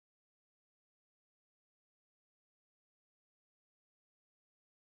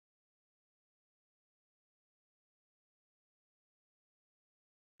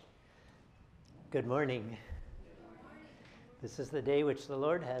Good morning. This is the day which the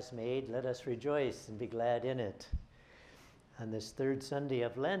Lord has made. Let us rejoice and be glad in it. On this third Sunday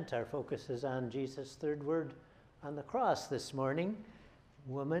of Lent, our focus is on Jesus' third word on the cross this morning.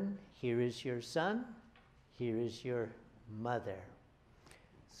 Woman, here is your son, here is your mother.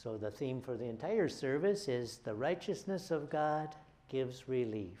 So the theme for the entire service is the righteousness of God gives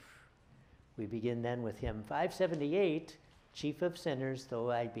relief. We begin then with hymn 578, Chief of Sinners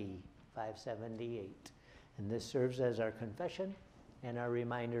Though I Be. 578. And this serves as our confession and our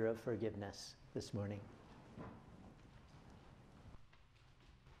reminder of forgiveness this morning.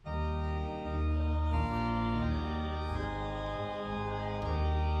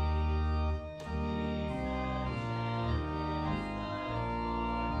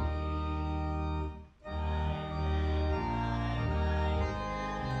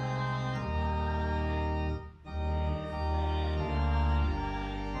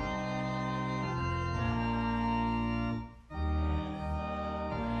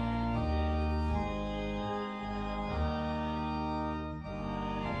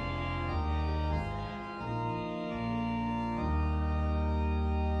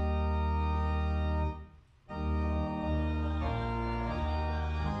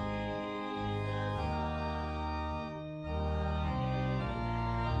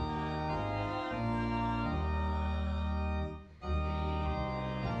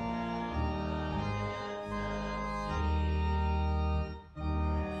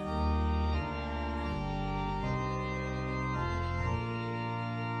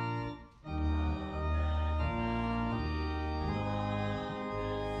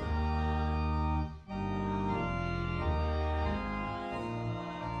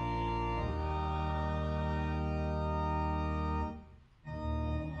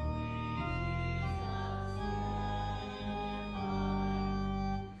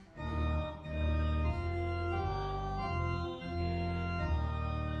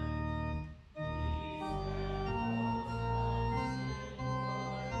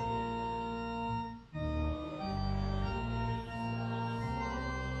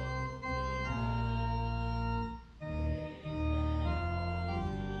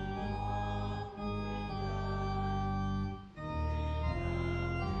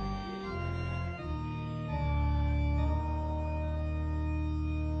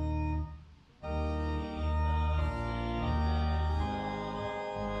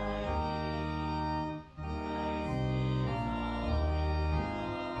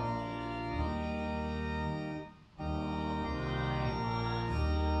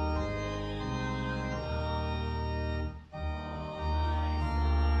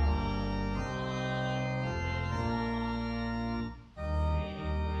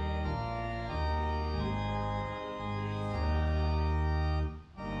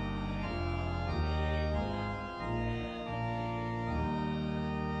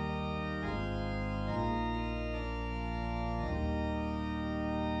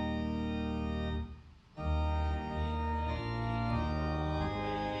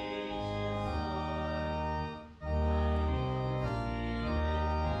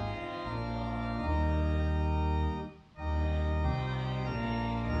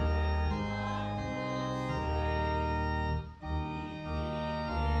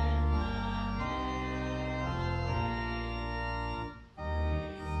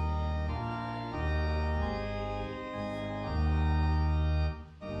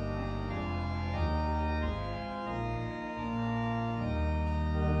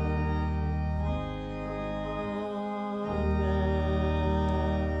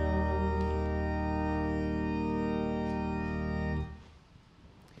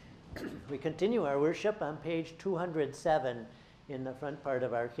 We continue our worship on page 207 in the front part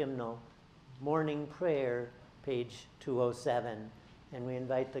of our hymnal, Morning Prayer, page 207, and we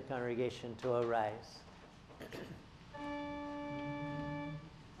invite the congregation to arise.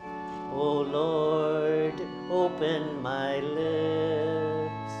 O Lord, open my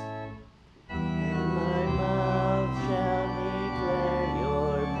lips, and my mouth shall declare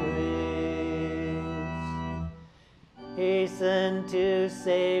your praise. Hasten to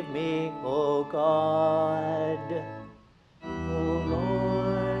save me, O God. O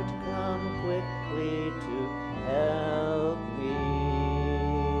Lord, come quickly to help me.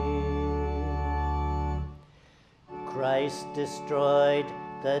 Christ destroyed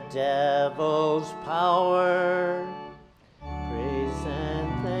the devil's power. Praise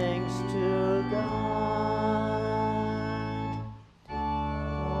and thanks to God.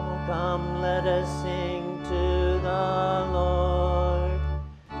 Oh, come, let us sing to the Lord.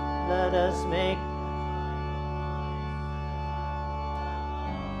 Let us make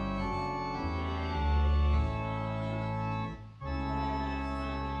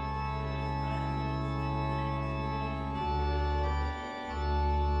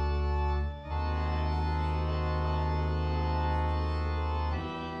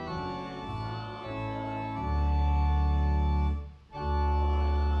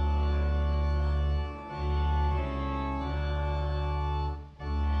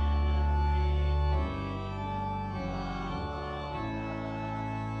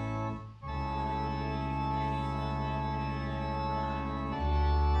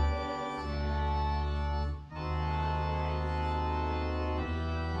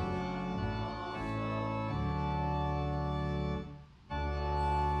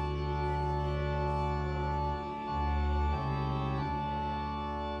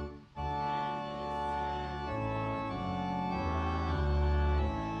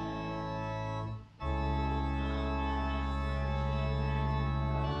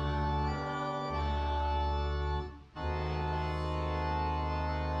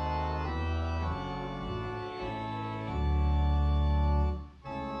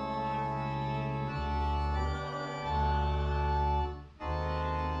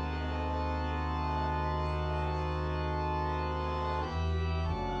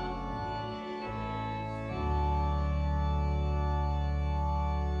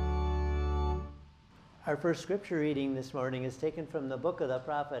Our first scripture reading this morning is taken from the book of the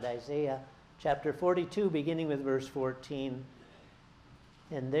prophet Isaiah, chapter 42, beginning with verse 14.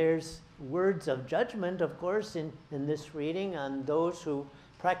 And there's words of judgment, of course, in this reading on those who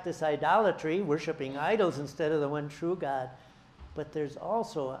practice idolatry, worshiping idols instead of the one true God. But there's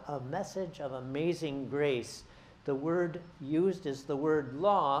also a message of amazing grace. The word used is the word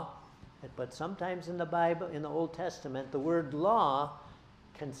law, but sometimes in the Bible, in the Old Testament, the word law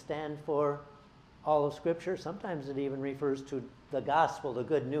can stand for all of Scripture. Sometimes it even refers to the gospel, the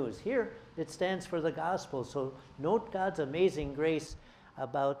good news. Here, it stands for the gospel. So note God's amazing grace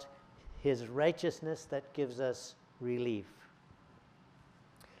about his righteousness that gives us relief.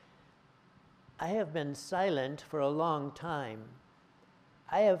 I have been silent for a long time.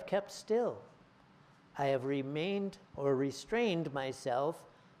 I have kept still. I have remained or restrained myself,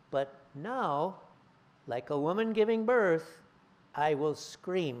 but now, like a woman giving birth, I will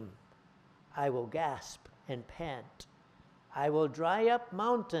scream. I will gasp and pant. I will dry up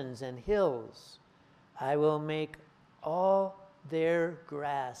mountains and hills. I will make all their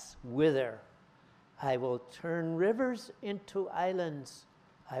grass wither. I will turn rivers into islands.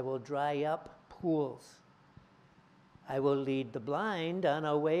 I will dry up pools. I will lead the blind on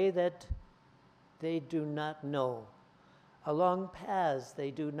a way that they do not know, along paths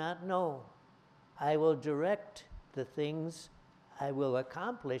they do not know. I will direct the things I will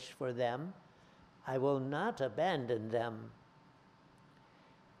accomplish for them. I will not abandon them.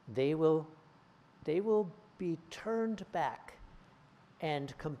 They will be turned back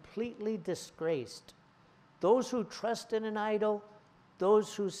and completely disgraced. Those who trust in an idol,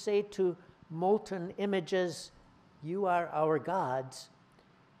 those who say to molten images, "You are our gods,"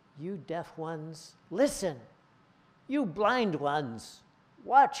 you deaf ones, listen. You blind ones,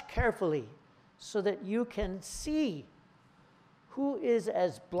 watch carefully so that you can see. Who is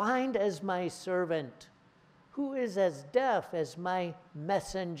as blind as my servant? Who is as deaf as my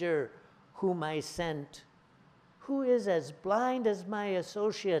messenger whom I sent? Who is as blind as my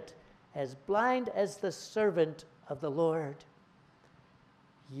associate, as blind as the servant of the Lord?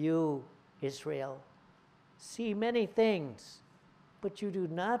 You, Israel, see many things, but you do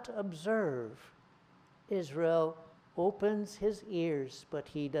not observe. Israel opens his ears, but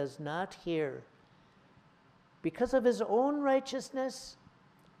he does not hear. Because of his own righteousness,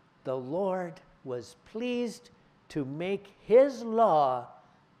 the Lord was pleased to make his law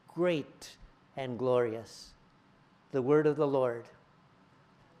great and glorious. The word of the Lord.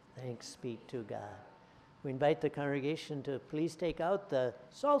 Thanks be to God. We invite the congregation to please take out the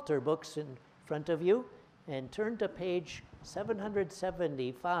Psalter books in front of you and turn to page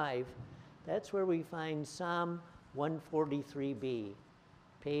 775. That's where we find Psalm 143b,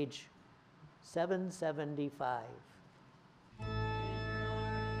 page 775.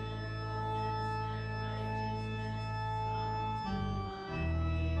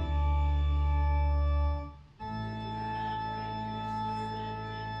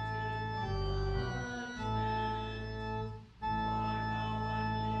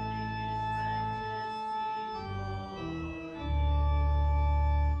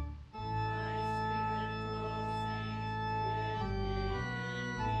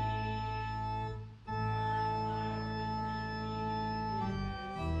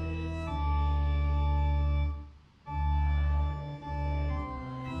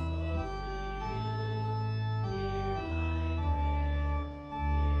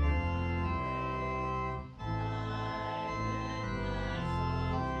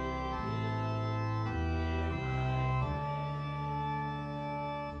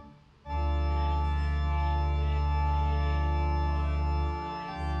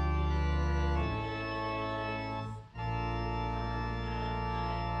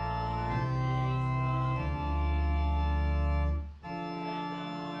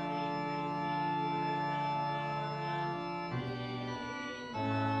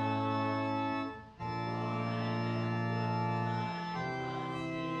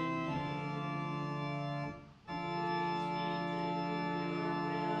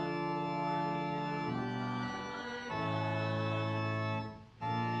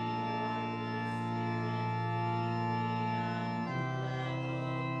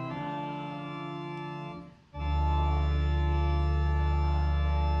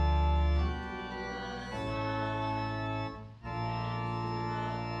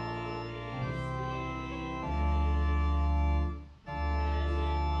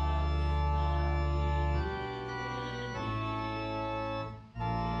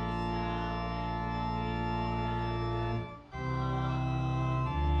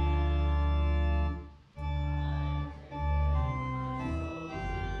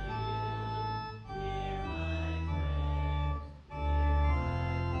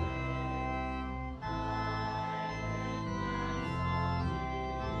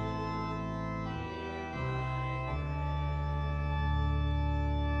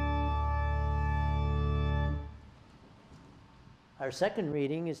 Our second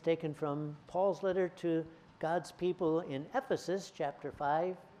reading is taken from Paul's letter to God's people in Ephesus, chapter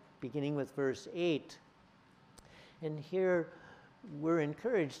 5, beginning with verse 8. And here we're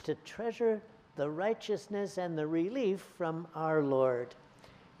encouraged to treasure the righteousness and the relief from our Lord.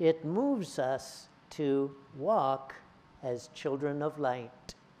 It moves us to walk as children of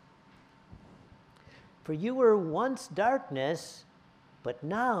light. For you were once darkness, but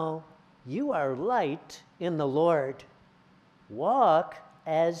now you are light in the Lord. Walk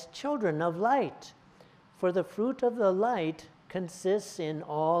as children of light, for the fruit of the light consists in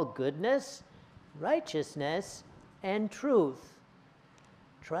all goodness, righteousness, and truth.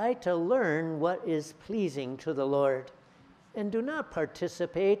 Try to learn what is pleasing to the Lord, and do not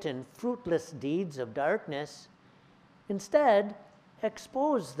participate in fruitless deeds of darkness. Instead,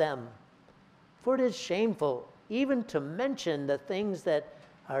 expose them, for it is shameful even to mention the things that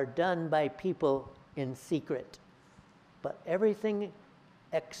are done by people in secret. But everything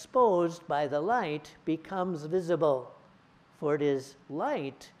exposed by the light becomes visible, for it is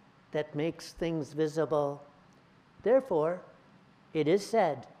light that makes things visible. Therefore, it is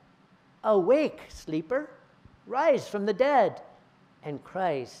said, "Awake, sleeper, rise from the dead, and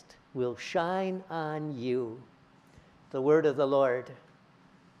Christ will shine on you." The word of the Lord.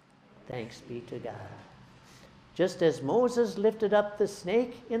 Thanks be to God. Just as Moses lifted up the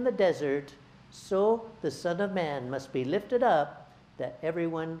snake in the desert, so the Son of Man must be lifted up, that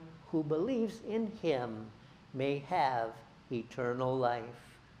everyone who believes in him may have eternal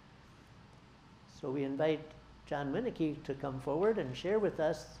life. So we invite John Winnicky to come forward and share with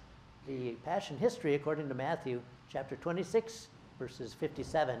us the Passion history according to Matthew chapter 26, verses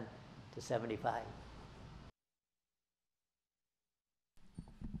 57 to 75.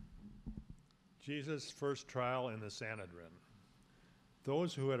 Jesus' first trial in the Sanhedrin.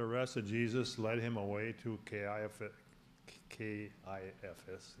 Those who had arrested Jesus led him away to Caiaphas,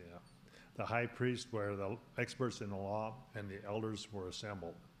 the high priest, where the experts in the law and the elders were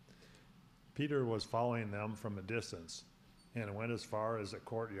assembled. Peter was following them from a distance and went as far as the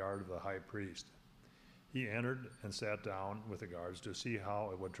courtyard of the high priest. He entered and sat down with the guards to see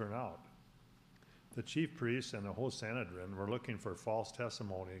how it would turn out. The chief priests and the whole Sanhedrin were looking for false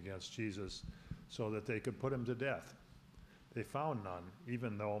testimony against Jesus so that they could put him to death. They found none,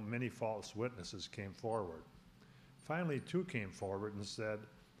 even though many false witnesses came forward. Finally, two came forward and said,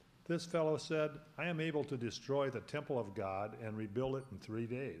 "This fellow said, 'I am able to destroy the temple of God and rebuild it in 3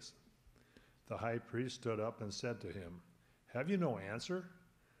 days.' The high priest stood up and said to him, 'Have you no answer?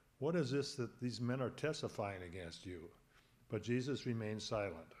 What is this that these men are testifying against you?' But Jesus remained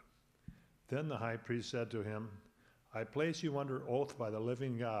silent. Then the high priest said to him, 'I place you under oath by the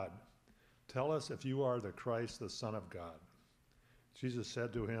living God. Tell us if you are the Christ, the Son of God.' Jesus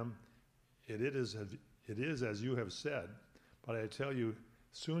said to him, It is as you have said, but I tell you,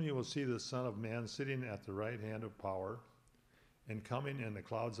 soon you will see the Son of Man sitting at the right hand of power and coming in the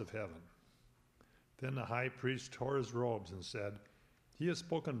clouds of heaven." Then the high priest tore his robes and said, "He has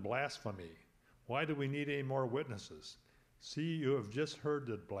spoken blasphemy. Why do we need any more witnesses? See, you have just heard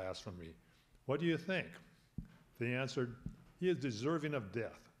the blasphemy. What do you think?" They answered, "He is deserving of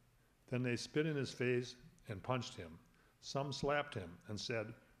death." Then they spit in his face and punched him. Some slapped him and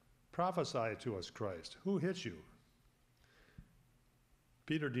said, "Prophesy to us, Christ. Who hit you?"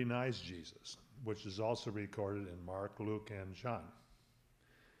 Peter denies Jesus, which is also recorded in Mark, Luke, and John.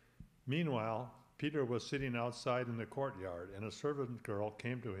 Meanwhile, Peter was sitting outside in the courtyard, and a servant girl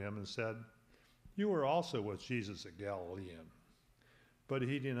came to him and said, "You were also with Jesus the Galilean." But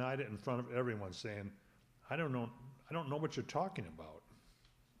he denied it in front of everyone, saying, I don't know what you're talking about."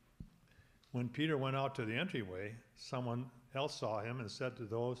 When Peter went out to the entryway, someone else saw him and said to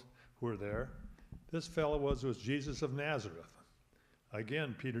those who were there, "This fellow was with Jesus of Nazareth."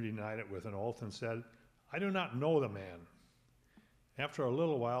 Again, Peter denied it with an oath and said, "I do not know the man." After a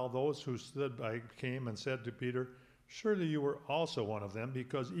little while, those who stood by came and said to Peter, "Surely you were also one of them,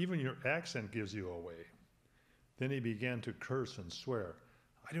 because even your accent gives you away." Then he began to curse and swear,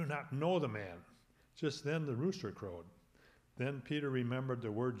 "I do not know the man." Just then the rooster crowed. Then Peter remembered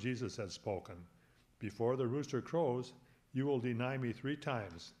the word Jesus had spoken, "Before the rooster crows, you will deny me 3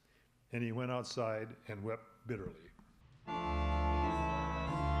 times." And he went outside and wept bitterly.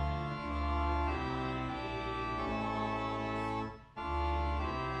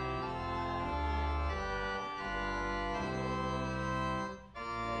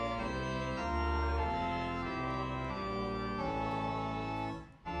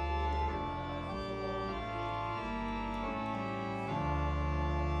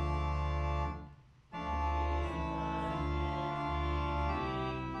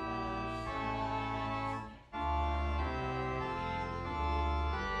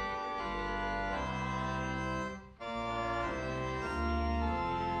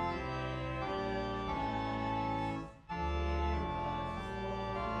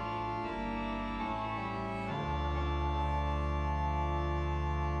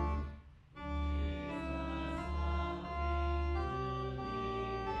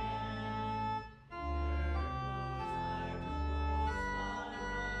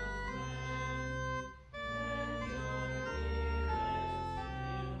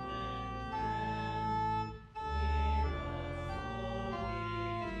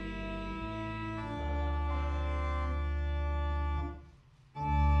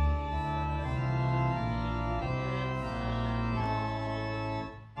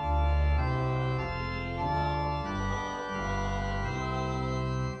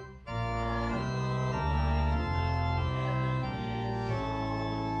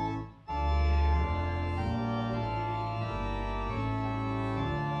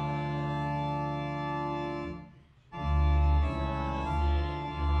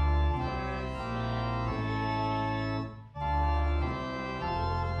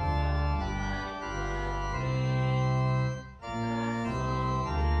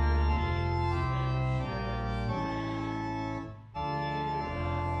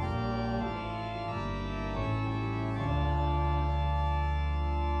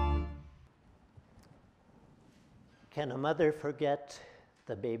 Can a mother forget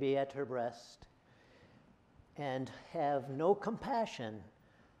the baby at her breast and have no compassion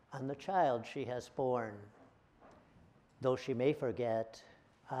on the child she has borne? Though she may forget,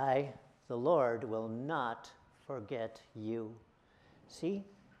 I, the Lord, will not forget you. See,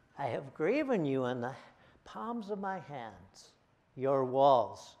 I have graven you on the palms of my hands. Your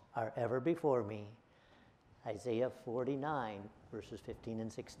walls are ever before me. Isaiah 49, verses 15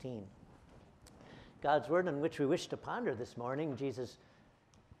 and 16. God's word on which we wish to ponder this morning, Jesus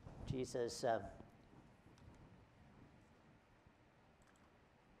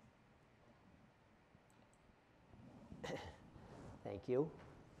thank you.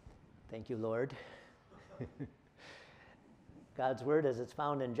 Thank you, Lord. God's word as it's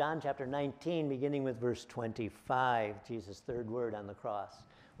found in John chapter 19, beginning with verse 25, Jesus' third word on the cross.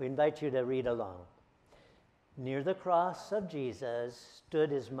 We invite you to read along. Near the cross of Jesus stood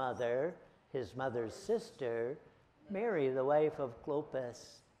his mother's sister, Mary, the wife of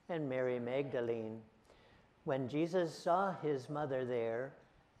Clopas, and Mary Magdalene. When Jesus saw his mother there,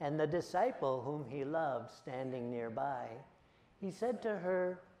 and the disciple whom he loved standing nearby, he said to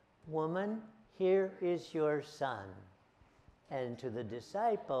her, "Woman, here is your son." And to the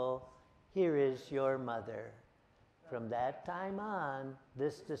disciple, "Here is your mother." From that time on,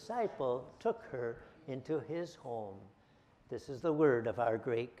 this disciple took her into his home. This is the word of our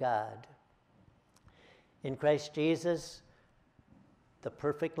great God. In Christ Jesus, the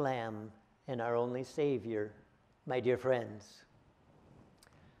perfect Lamb and our only Savior, my dear friends,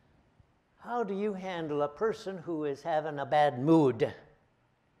 how do you handle a person who is having a bad mood?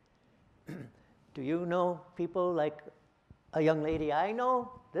 Do you know people like a young lady I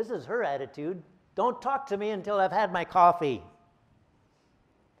know? This is her attitude. Don't talk to me until I've had my coffee.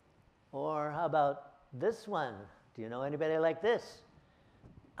 Or how about this one? Do you know anybody like this?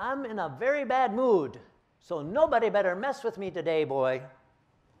 I'm in a very bad mood, so nobody better mess with me today, boy.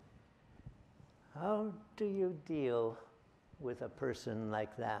 How do you deal with a person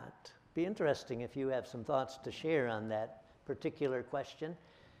like that? Be interesting if you have some thoughts to share on that particular question.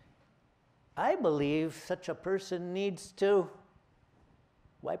 I believe such a person needs to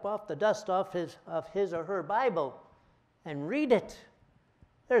wipe off the dust off his or her Bible and read it.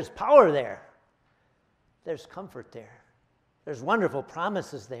 There's power there. There's comfort there. There's wonderful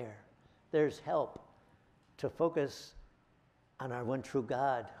promises there. There's help to focus on our one true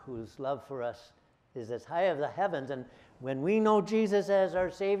God, whose love for us is as high as the heavens. And when we know Jesus as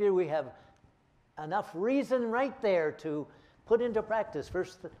our Savior, we have enough reason right there to put into practice 1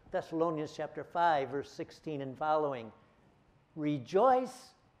 Thessalonians chapter 5, verse 16 and following.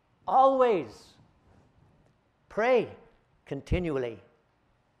 Rejoice always. Pray continually.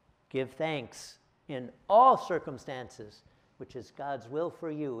 Give thanks in all circumstances, which is God's will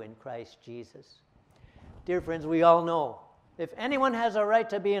for you in Christ Jesus. Dear friends, we all know if anyone has a right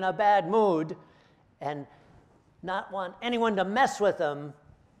to be in a bad mood and not want anyone to mess with them,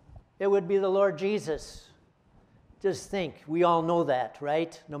 it would be the Lord Jesus. Just think, we all know that,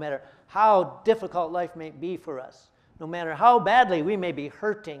 right? No matter how difficult life may be for us, no matter how badly we may be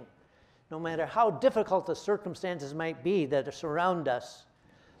hurting, no matter how difficult the circumstances might be that surround us,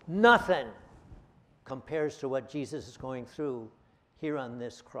 nothing compares to what Jesus is going through here on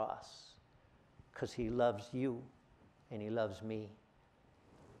this cross, because he loves you and he loves me.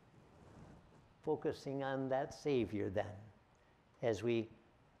 Focusing on that Savior then, as we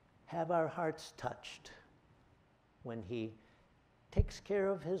have our hearts touched when he takes care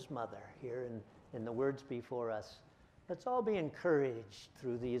of his mother here in the words before us. Let's all be encouraged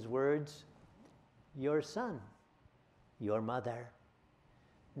through these words. Your son, your mother.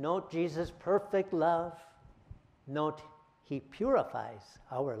 Note Jesus' perfect love. Note he purifies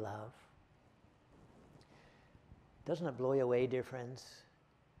our love. Doesn't it blow you away, dear friends?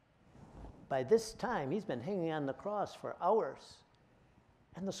 By this time, he's been hanging on the cross for hours,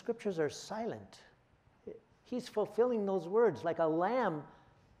 and the scriptures are silent. He's fulfilling those words like a lamb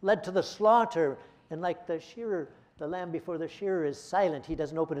led to the slaughter, and like the lamb before the shearer is silent. He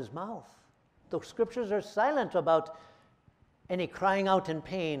doesn't open his mouth. The scriptures are silent about any crying out in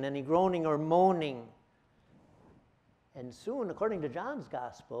pain, any groaning or moaning. And soon, according to John's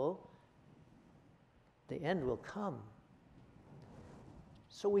gospel, the end will come.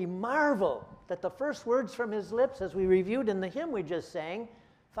 So we marvel that the first words from his lips, as we reviewed in the hymn we just sang,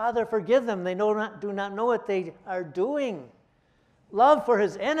 Father, forgive them, they do not know what they are doing. Love for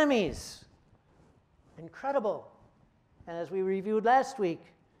his enemies. Incredible. And as we reviewed last week,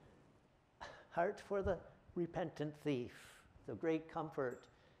 heart for the repentant thief, the great comfort.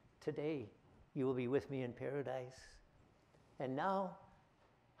 Today you will be with me in paradise. And now,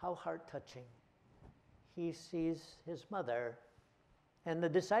 how heart-touching. he sees his mother and the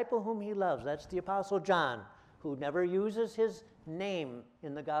disciple whom he loves. That's the Apostle John, who never uses his name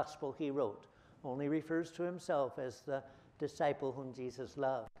in the gospel he wrote, only refers to himself as the disciple whom Jesus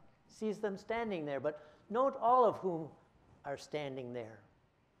loved. Sees them standing there, but note all of whom are standing there.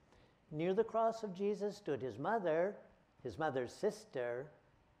 Near the cross of Jesus stood his mother's sister,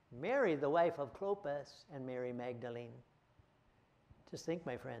 Mary, the wife of Clopas, and Mary Magdalene. Just think,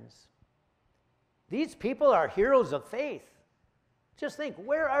 my friends, these people are heroes of faith. Just think,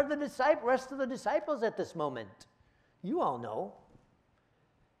 where are the rest of the disciples at this moment? You all know.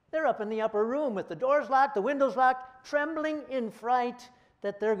 They're up in the upper room with the doors locked, the windows locked, trembling in fright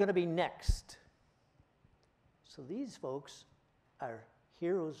that they're going to be next. So these folks are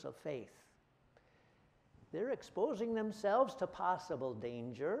heroes of faith. They're exposing themselves to possible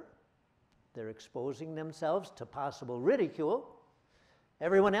danger. They're exposing themselves to possible ridicule.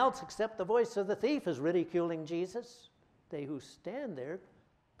 Everyone else except the voice of the thief is ridiculing Jesus. They who stand there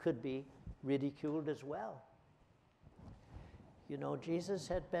could be ridiculed as well. You know, Jesus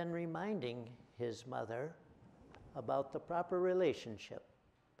had been reminding his mother about the proper relationship.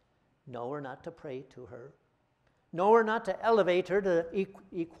 No, we're not to pray to her. No, we're not to elevate her to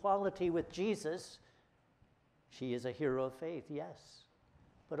equality with Jesus. She is a hero of faith, yes.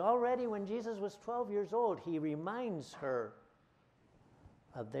 But already when Jesus was 12 years old, he reminds her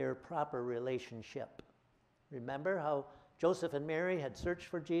of their proper relationship. Remember how Joseph and Mary had searched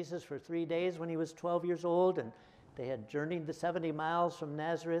for Jesus for 3 days when he was 12 years old, and they had journeyed the 70 miles from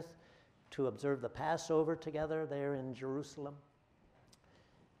Nazareth to observe the Passover together there in Jerusalem.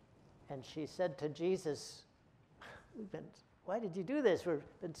 And she said to Jesus, why did you do this? We've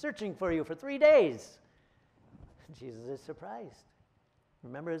been searching for you for 3 days. And Jesus is surprised.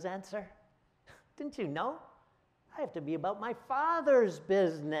 Remember his answer? Didn't you know? I have to be about my Father's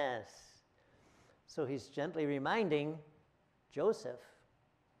business. So he's gently reminding Joseph,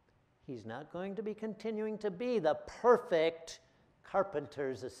 he's not going to be continuing to be the perfect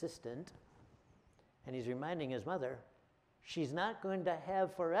carpenter's assistant. And he's reminding his mother, she's not going to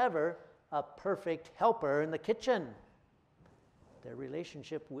have forever a perfect helper in the kitchen. Their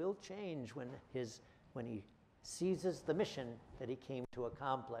relationship will change when he seizes the mission that he came to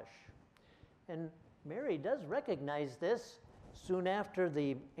accomplish. And Mary does recognize this. Soon after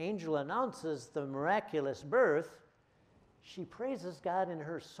the angel announces the miraculous birth, she praises God in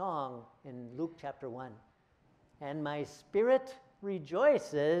her song in Luke chapter 1. And my spirit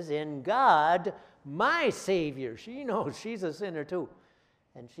rejoices in God, my Savior. She knows she's a sinner too.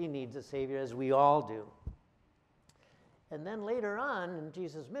 And she needs a Savior, as we all do. And then later on in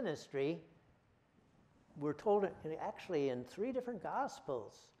Jesus' ministry, we're told actually in 3 different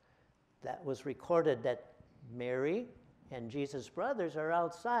Gospels that was recorded that Mary and Jesus' brothers are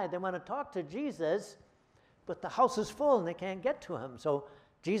outside. They want to talk to Jesus, but the house is full and they can't get to him. So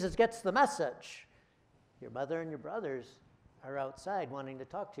Jesus gets the message. Your mother and your brothers are outside wanting to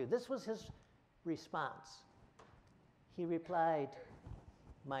talk to you. This was his response. He replied,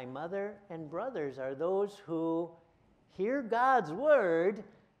 my mother and brothers are those who hear God's word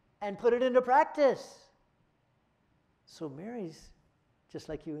and put it into practice. So Mary's just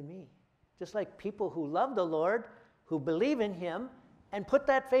like you and me, just like people who love the Lord, who believe in him, and put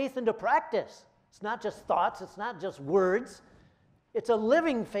that faith into practice. It's not just thoughts, it's not just words. It's a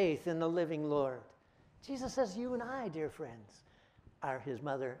living faith in the living Lord. Jesus says you and I, dear friends, are his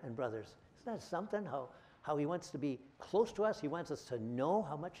mother and brothers. Isn't that something, how he wants to be close to us? He wants us to know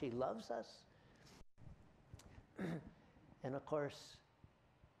how much he loves us. And of course,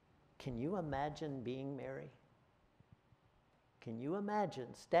 can you imagine being Mary? Can you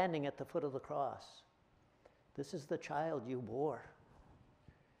imagine standing at the foot of the cross? This is the child you bore.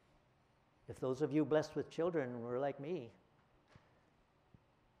 If those of you blessed with children were like me,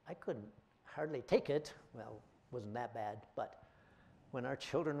 I couldn't hardly take it. Well, it wasn't that bad, but when our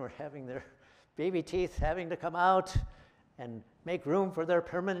children were having their baby teeth having to come out and make room for their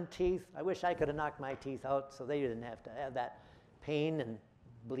permanent teeth, I wish I could have knocked my teeth out so they didn't have to have that pain and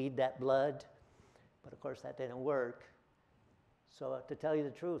bleed that blood. But of course that didn't work. So to tell you the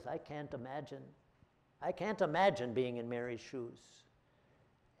truth, I can't imagine being in Mary's shoes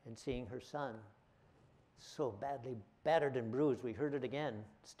and seeing her son so badly battered and bruised. We heard it again.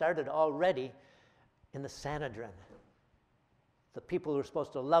 Started already in the Sanhedrin. The people who are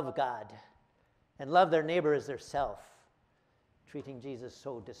supposed to love God and love their neighbor as their self, treating Jesus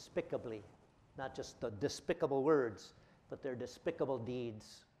so despicably, not just the despicable words, but their despicable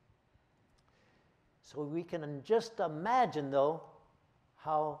deeds. So we can just imagine, though,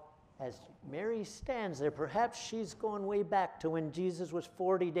 how as Mary stands there, perhaps she's going way back to when Jesus was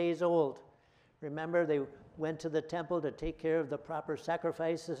 40 days old. Remember, they went to the temple to take care of the proper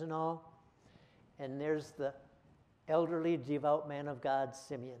sacrifices and all. And there's the elderly, devout man of God,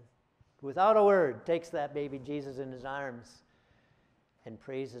 Simeon. Without a word, takes that baby Jesus in his arms and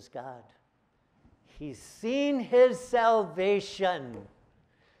praises God. He's seen his salvation.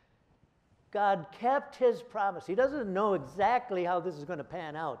 God kept his promise. He doesn't know exactly how this is going to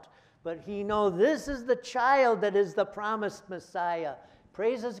pan out, but he knows this is the child that is the promised Messiah.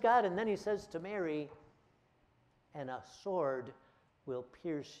 Praises God, and then he says to Mary, and a sword will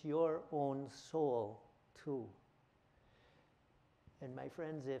pierce your own soul too. And my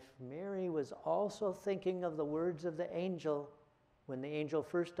friends, if Mary was also thinking of the words of the angel when the angel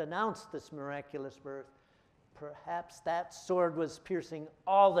first announced this miraculous birth, perhaps that sword was piercing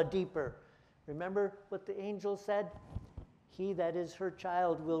all the deeper. Remember what the angel said? He that is her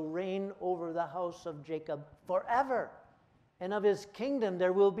child will reign over the house of Jacob forever, and of his kingdom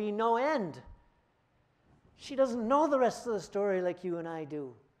there will be no end. She doesn't know the rest of the story like you and I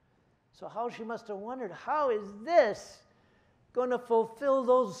do. So how she must have wondered, how is this going to fulfill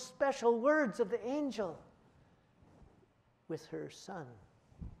those special words of the angel with her son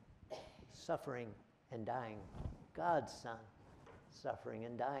suffering and dying, God's son suffering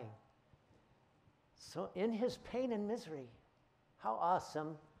and dying. So in his pain and misery, how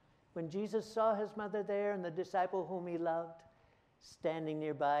awesome when Jesus saw his mother there and the disciple whom he loved standing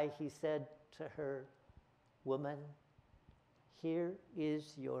nearby, he said to her, "Woman, here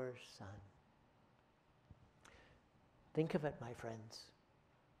is your son." Think of it, my friends.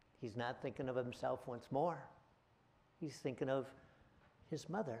 He's not thinking of himself once more. He's thinking of his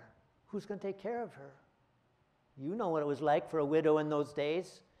mother. Who's going to take care of her? You know what it was like for a widow in those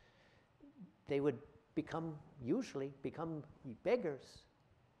days. They would usually become beggars.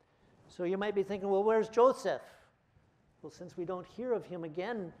 So you might be thinking, well, where's Joseph? Well, since we don't hear of him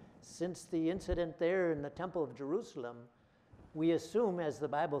again since the incident there in the Temple of Jerusalem, we assume, as the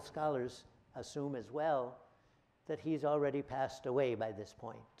Bible scholars assume as well, that he's already passed away by this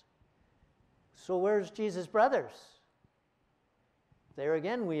point. So where's Jesus' brothers? There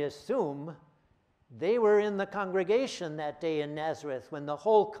again, we assume they were in the congregation that day in Nazareth when the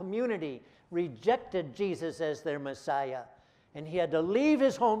whole community rejected Jesus as their Messiah. And he had to leave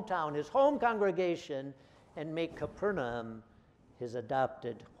his hometown, his home congregation, and make Capernaum his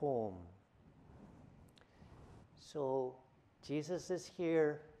adopted home. So Jesus is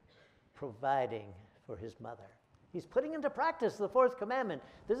here providing for his mother. He's putting into practice the fourth commandment.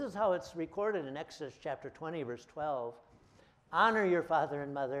 This is how it's recorded in Exodus chapter 20, verse 12. Honor your father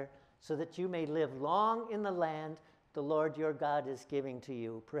and mother so that you may live long in the land the Lord your God is giving to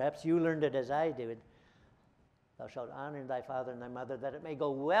you. Perhaps you learned it as I did. Thou shalt honor thy father and thy mother, that it may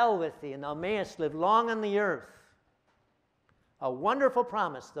go well with thee, and thou mayest live long on the earth. A wonderful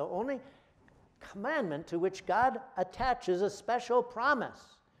promise, the only commandment to which God attaches a special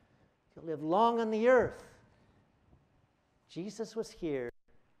promise. You'll live long on the earth. Jesus was here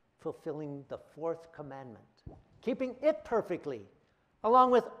fulfilling the fourth commandment, keeping it perfectly,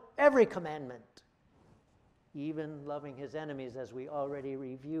 along with every commandment, even loving his enemies, as we already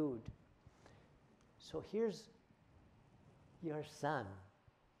reviewed. So here's your son,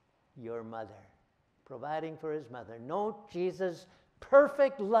 your mother, providing for his mother. Note Jesus'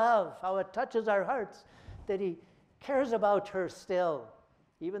 perfect love, how it touches our hearts, that he cares about her still,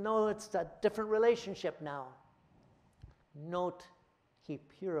 even though it's a different relationship now. Note he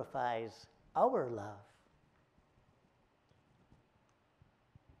purifies our love.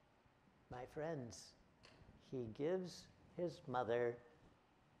 My friends, he gives his mother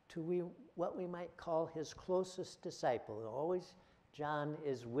to what we might call his closest disciple. Always John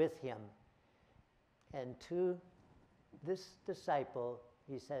is with him. And to this disciple,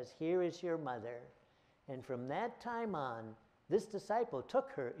 he says, "Here is your mother." And from that time on, this disciple took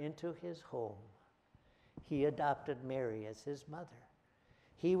her into his home. He adopted Mary as his mother.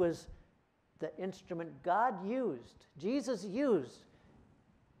 He was the instrument God used, Jesus used,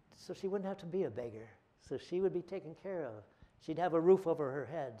 so she wouldn't have to be a beggar. So she would be taken care of. She'd have a roof over her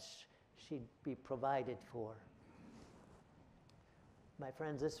head. She'd be provided for. My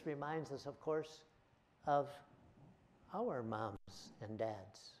friends, this reminds us, of course, of our moms and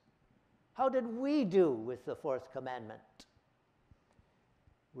dads. How did we do with the fourth commandment?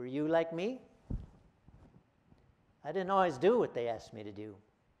 Were you like me? I didn't always do what they asked me to do.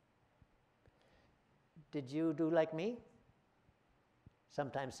 Did you do like me?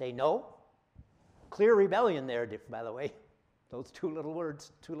 Sometimes say no. Clear rebellion there, by the way. Those two little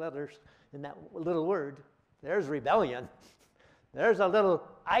words, two letters in that little word. There's rebellion. There's a little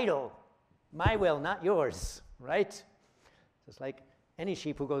idol. My will, not yours, right? Just like Any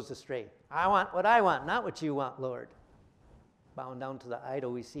sheep who goes astray. I want what I want, not what you want, Lord. Bowing down to the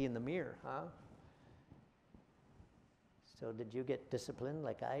idol we see in the mirror, huh? So did you get disciplined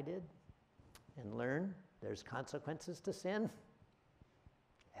like I did and learn there's consequences to sin?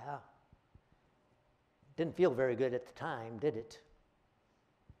 Yeah. Didn't feel very good at the time, did it?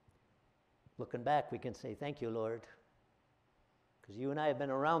 Looking back, we can say, thank you, Lord, because you and I have been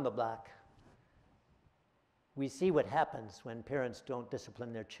around the block. We see what happens when parents don't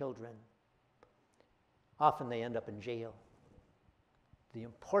discipline their children. Often they end up in jail. The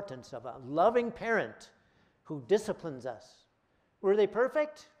importance of a loving parent who disciplines us. Were they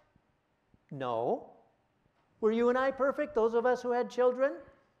perfect? No. Were you and I perfect, those of us who had children?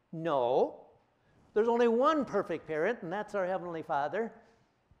 No. There's only one perfect parent, and that's our Heavenly Father.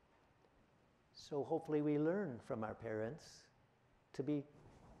 So hopefully we learn from our parents to be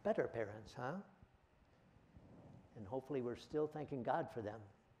better parents, huh? And hopefully we're still thanking God for them,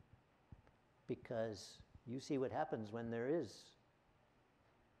 because you see what happens when there is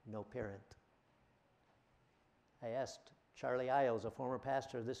no parent. I asked Charlie Isles, a former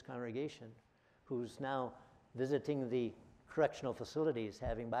pastor of this congregation, who's now visiting the correctional facilities,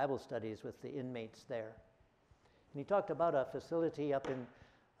 having Bible studies with the inmates there. And he talked about a facility up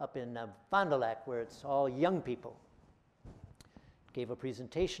in Fond du Lac where it's all young people. Gave a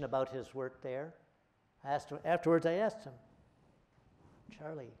presentation about his work there. Afterwards I asked him,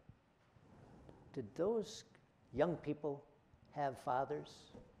 Charlie, did those young people have fathers?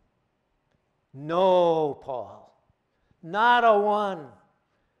 No, Paul, not a one.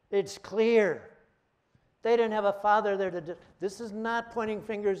 It's clear. They didn't have a father there to do. This is not pointing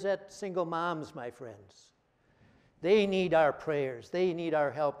fingers at single moms, my friends. They need our prayers. They need our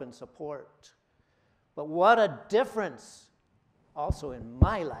help and support. But what a difference also in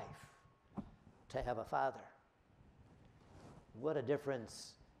my life to have a father. What a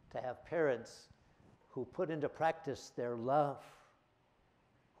difference to have parents who put into practice their love.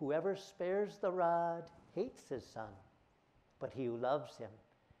 Whoever spares the rod hates his son, but he who loves him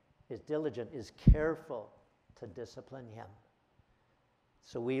is diligent, is careful to discipline him.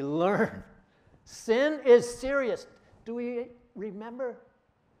 So we learn. Sin is serious. Do we remember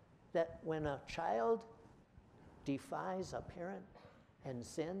that when a child defies a parent and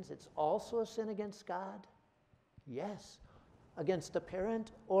sins, it's also a sin against God? Yes, against a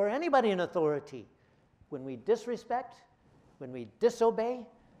parent or anybody in authority. When we disrespect, when we disobey,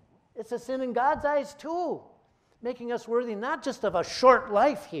 it's a sin in God's eyes too, making us worthy not just of a short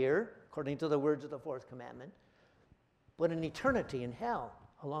life here, according to the words of the fourth commandment, but an eternity in hell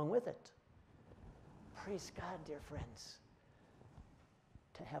along with it. Praise God, dear friends,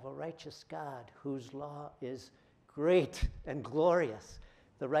 to have a righteous God whose law is great and glorious.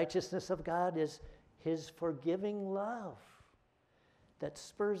 The righteousness of God is his forgiving love that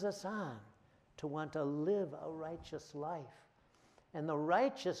spurs us on to want to live a righteous life. And the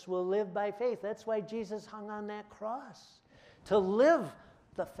righteous will live by faith. That's why Jesus hung on that cross, to live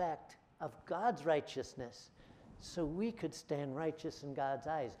the fact of God's righteousness so we could stand righteous in God's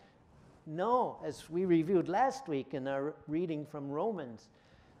eyes. No, as we reviewed last week in our reading from Romans,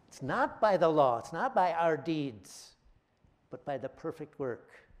 it's not by the law, it's not by our deeds, but by the perfect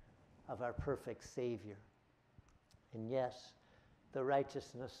work of our perfect Savior. And yes, the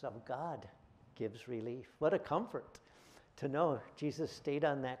righteousness of God gives relief. What a comfort to know Jesus stayed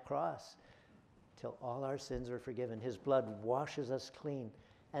on that cross till all our sins are forgiven. His blood washes us clean.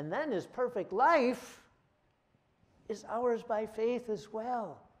 And then his perfect life is ours by faith as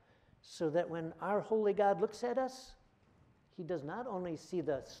well. So that when our holy God looks at us, he does not only see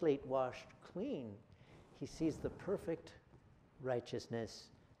the slate washed clean, he sees the perfect righteousness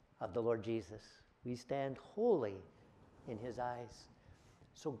of the Lord Jesus. We stand holy in his eyes.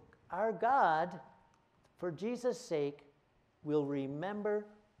 So our God, for Jesus' sake, will remember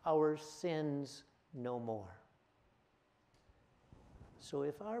our sins no more. So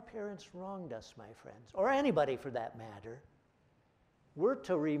if our parents wronged us, my friends, or anybody for that matter, we're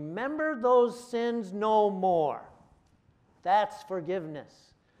to remember those sins no more. That's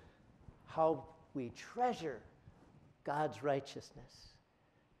forgiveness. How we treasure God's righteousness.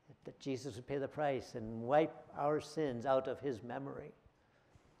 That Jesus would pay the price and wipe our sins out of his memory.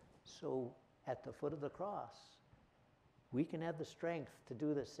 So at the foot of the cross, we can have the strength to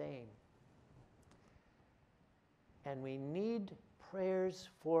do the same. And we need prayers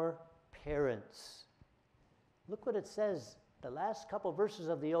for parents. Look what it says, the last couple verses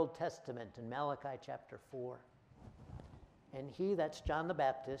of the Old Testament in Malachi chapter 4. And he, that's John the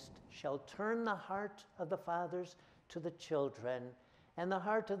Baptist, shall turn the heart of the fathers to the children, and the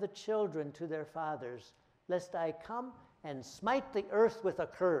heart of the children to their fathers, lest I come and smite the earth with a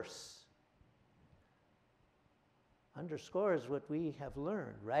curse. Underscores what we have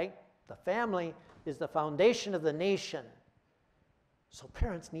learned, right? The family is the foundation of the nation. So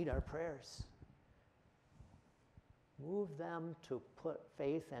parents need our prayers. Move them to put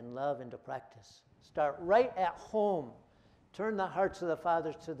faith and love into practice. Start right at home. Turn the hearts of the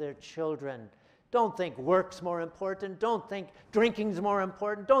fathers to their children. Don't think work's more important. Don't think drinking's more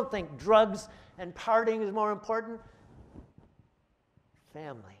important. Don't think drugs and partying is more important.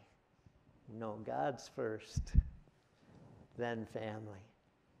 Family. No, God's first. Then family.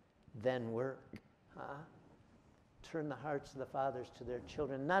 Then work. Turn the hearts of the fathers to their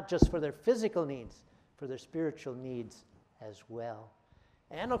children, not just for their physical needs, for their spiritual needs as well.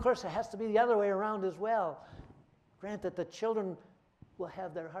 And of course, it has to be the other way around as well. Grant that the children will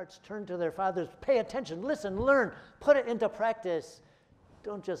have their hearts turned to their fathers. Pay attention, listen, learn, put it into practice.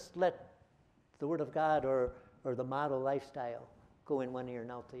 Don't just let the Word of God or the model lifestyle go in one ear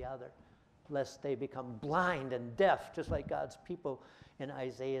and out the other, lest they become blind and deaf, just like God's people in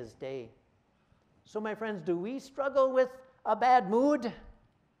Isaiah's day. So, my friends, do we struggle with a bad mood?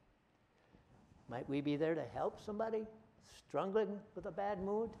 Might we be there to help somebody struggling with a bad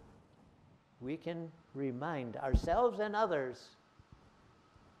mood? We can remind ourselves and others.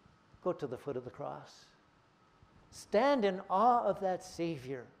 Go to the foot of the cross. Stand in awe of that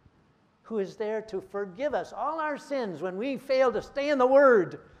Savior who is there to forgive us all our sins when we fail to stay in the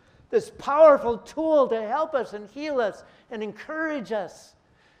Word. This powerful tool to help us and heal us and encourage us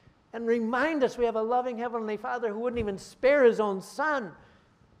and remind us we have a loving Heavenly Father who wouldn't even spare His own Son.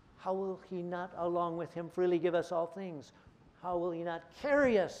 How will He not, along with Him, freely give us all things? How will He not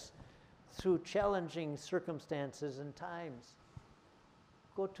carry us through challenging circumstances and times?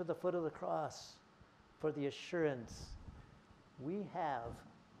 Go to the foot of the cross for the assurance we have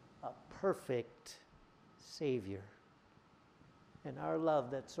a perfect Savior. And our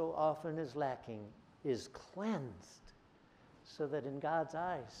love that so often is lacking is cleansed so that in God's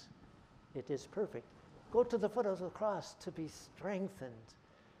eyes it is perfect. Go to the foot of the cross to be strengthened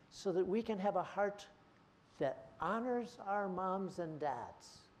so that we can have a heart that honors our moms and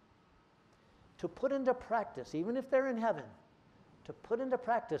dads. To put into practice, even if they're in heaven, to put into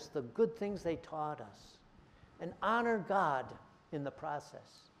practice the good things they taught us and honor God in the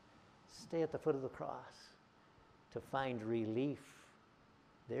process. Stay at the foot of the cross to find relief.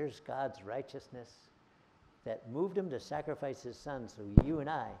 There's God's righteousness that moved Him to sacrifice His Son so you and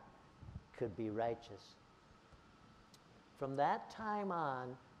I could be righteous. From that time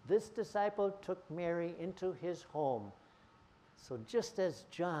on, this disciple took Mary into his home. So just as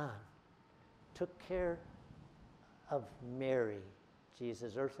John took care of Mary,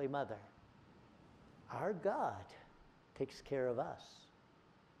 Jesus' earthly mother, our God takes care of us.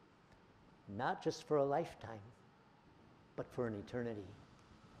 Not just for a lifetime, but for an eternity.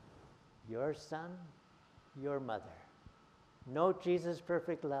 Your son, your mother. Note Jesus'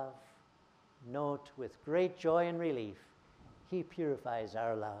 perfect love. Note with great joy and relief, He purifies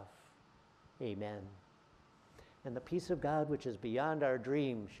our love. Amen. And the peace of God, which is beyond our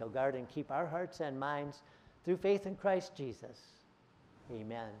dreams, shall guard and keep our hearts and minds through faith in Christ Jesus.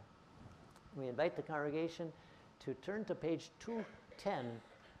 Amen. We invite the congregation to turn to page 210,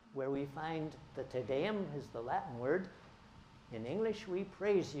 where we find the Te Deum is the Latin word. In English, we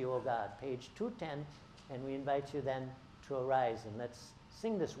praise you, O God, page 210, and we invite you then to arise and let's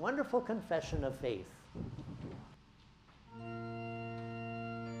sing this wonderful confession of faith.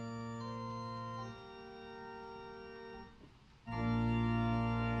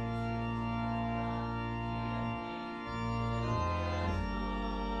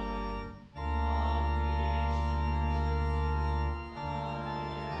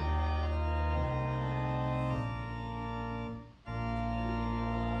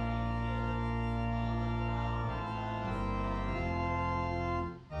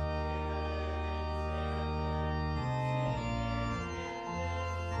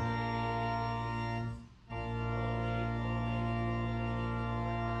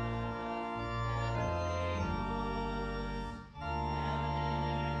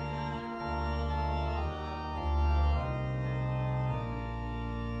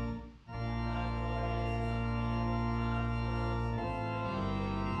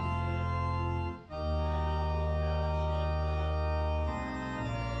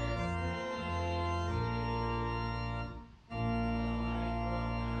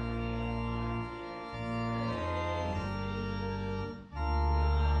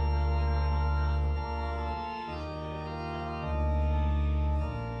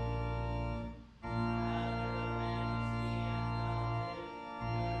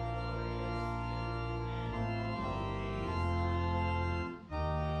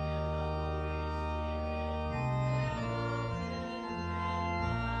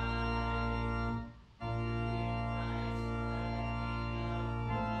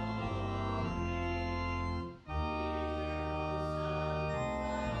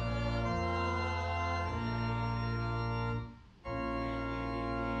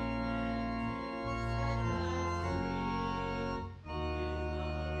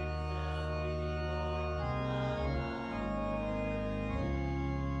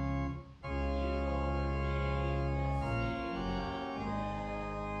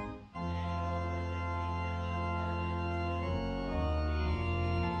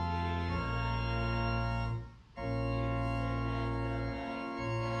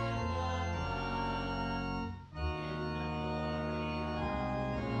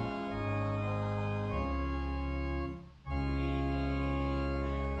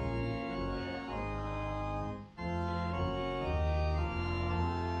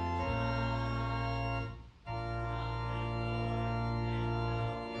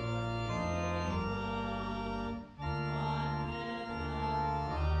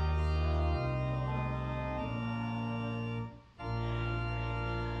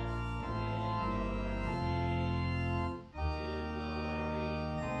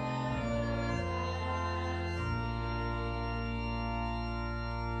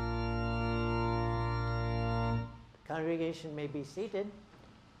 Congregation may be seated.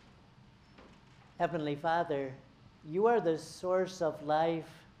 Heavenly Father, you are the source of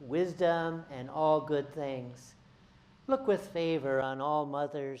life, wisdom, and all good things. Look with favor on all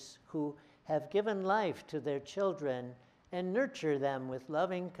mothers who have given life to their children and nurture them with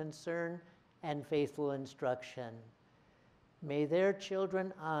loving concern and faithful instruction. May their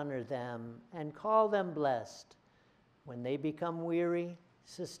children honor them and call them blessed. When they become weary,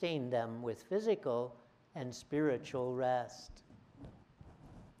 sustain them with physical and spiritual rest.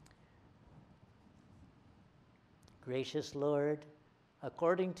 Gracious Lord,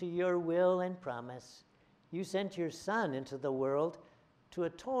 according to your will and promise, you sent your Son into the world to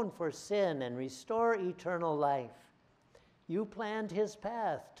atone for sin and restore eternal life. You planned his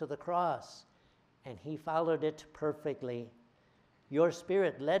path to the cross, and he followed it perfectly. Your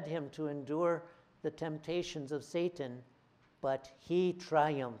Spirit led him to endure the temptations of Satan, but he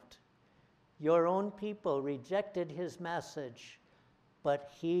triumphed. Your own people rejected his message,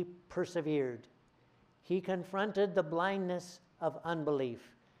 but he persevered. He confronted the blindness of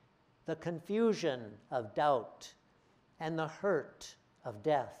unbelief, the confusion of doubt, and the hurt of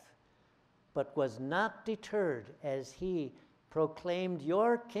death, but was not deterred as he proclaimed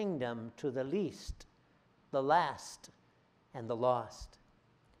your kingdom to the least, the last, and the lost.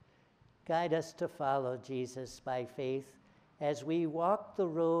 Guide us to follow Jesus by faith as we walk the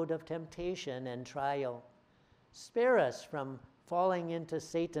road of temptation and trial. Spare us from falling into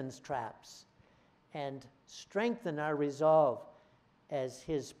Satan's traps and strengthen our resolve as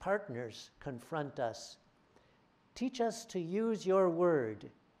his partners confront us. Teach us to use your word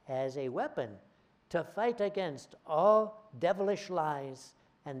as a weapon to fight against all devilish lies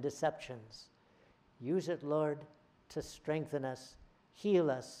and deceptions. Use it, Lord, to strengthen us, heal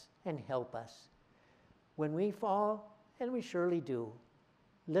us, and help us. When we fall, and we surely do,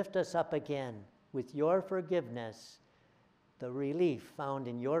 lift us up again with your forgiveness, the relief found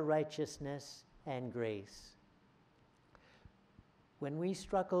in your righteousness and grace. When we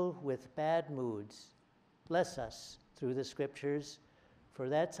struggle with bad moods, bless us through the scriptures, for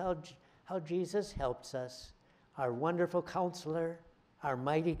that's how Jesus helps us, our wonderful counselor, our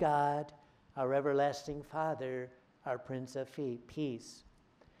mighty God, our everlasting Father, our Prince of Peace.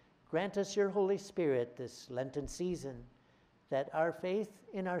 Grant us your Holy Spirit this Lenten season, that our faith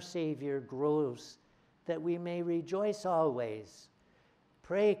in our Savior grows, that we may rejoice always,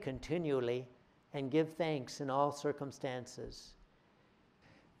 pray continually, and give thanks in all circumstances.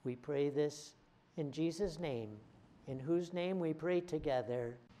 We pray this in Jesus' name, in whose name we pray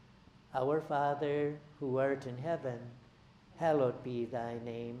together. Our Father, who art in heaven, hallowed be thy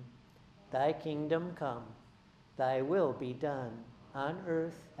name. Thy kingdom come, thy will be done, on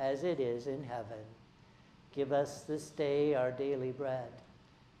earth as it is in heaven. Give us this day our daily bread,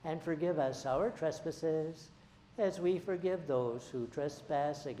 and forgive us our trespasses, as we forgive those who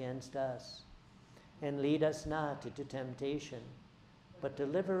trespass against us. And lead us not into temptation, but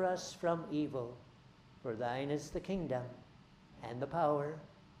deliver us from evil. For thine is the kingdom, and the power,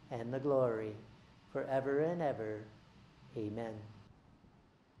 and the glory, forever and ever. Amen.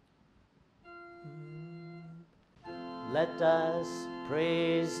 Let us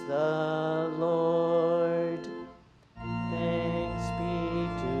praise the Lord. Thanks be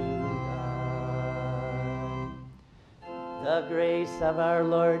to God. The grace of our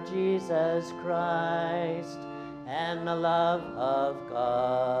Lord Jesus Christ, and the love of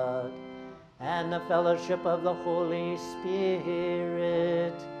God, and the fellowship of the Holy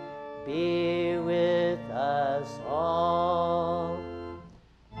Spirit be with us all.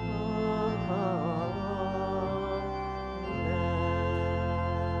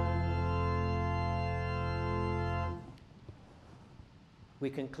 We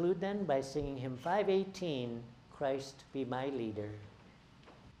conclude then by singing hymn 518, Christ Be My Leader.